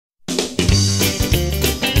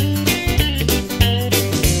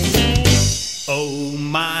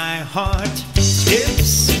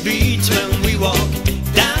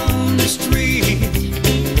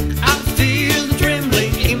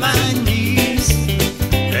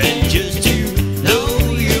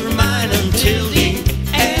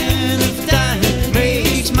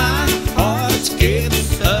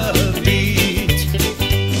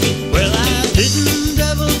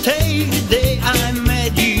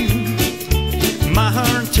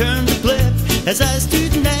as I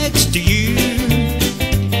stood next to you,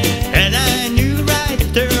 and I knew right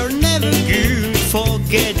there I'll never could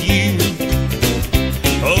forget you.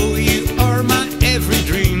 Oh, you are my every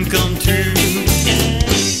dream come true.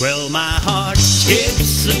 Well, my heart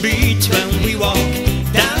skips a beat when we walk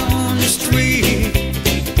down the street.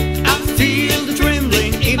 I feel the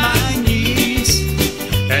trembling in my knees,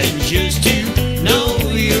 and just to know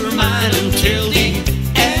you're mine until the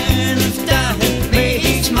end of time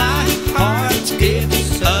makes my heart skip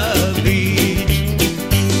a beat.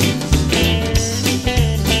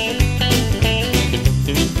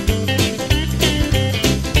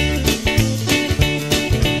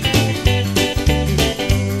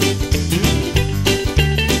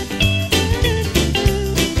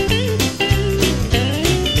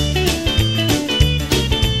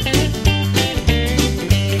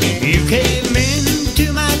 You came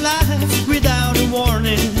into my life without a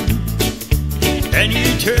warning, and you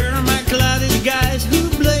turned my clouded skies who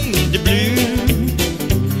blamed the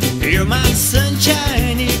blue. You're my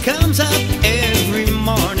sunshine, it comes up every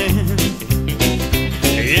morning.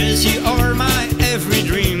 Yes, you are my every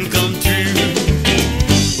dream come true.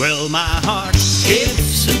 Well, my heart